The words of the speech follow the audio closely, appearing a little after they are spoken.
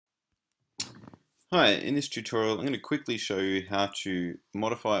Hi, in this tutorial I'm going to quickly show you how to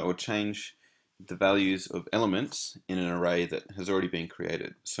modify or change the values of elements in an array that has already been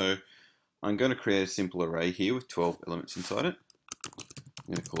created. So I'm going to create a simple array here with 12 elements inside it.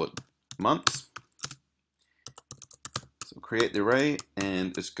 I'm going to call it months. So I'll create the array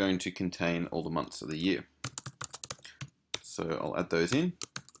and it's going to contain all the months of the year. So I'll add those in.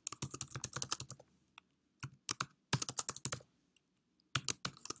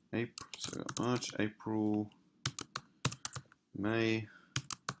 So March, April, May,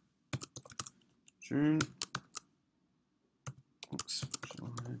 June, July,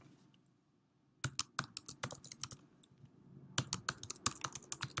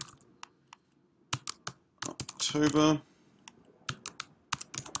 October,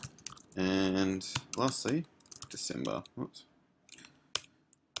 and lastly, December. Oops.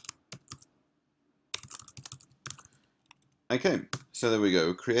 Okay, so there we go.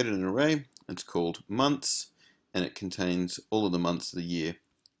 We created an array. It's called months, and it contains all of the months of the year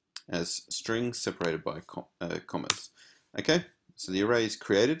as strings separated by commas. Okay, so the array is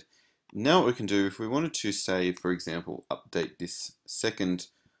created. Now what we can do, if we wanted to say, for example, update this second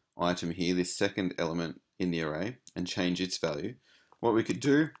item here, this second element in the array, and change its value, what we could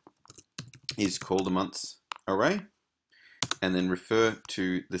do is call the months array, and then refer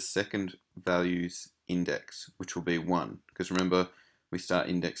to the second value's index, which will be 1. Because remember, we start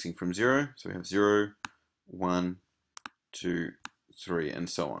indexing from 0, so we have 0, 1, 2, 3, and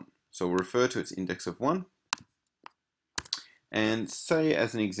so on. So we'll refer to its index of 1. And say,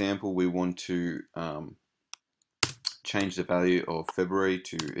 as an example, we want to change the value of February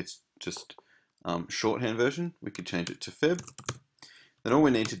to its just shorthand version. We could change it to Feb. Then all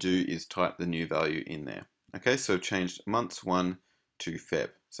we need to do is type the new value in there. Okay, so I've changed months 1 to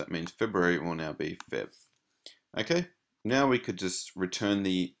Feb. So that means February will now be Feb. Okay, now we could just return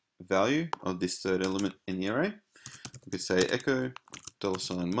the value of this third element in the array. We could say echo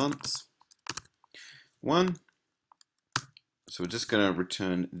 $months 1. So we're just going to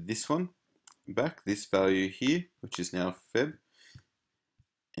return this one back, this value here, which is now Feb.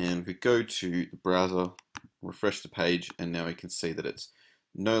 And we go to the browser, refresh the page, and now we can see that it's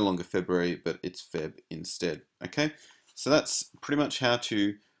no longer February, but it's Feb instead. Okay, so that's pretty much how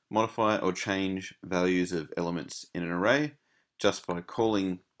to modify or change values of elements in an array just by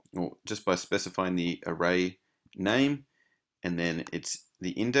calling, or just by specifying the array name, and then it's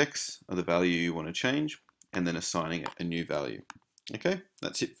the index of the value you want to change, and then assigning it a new value. Okay,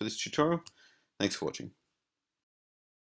 that's it for this tutorial. Thanks for watching.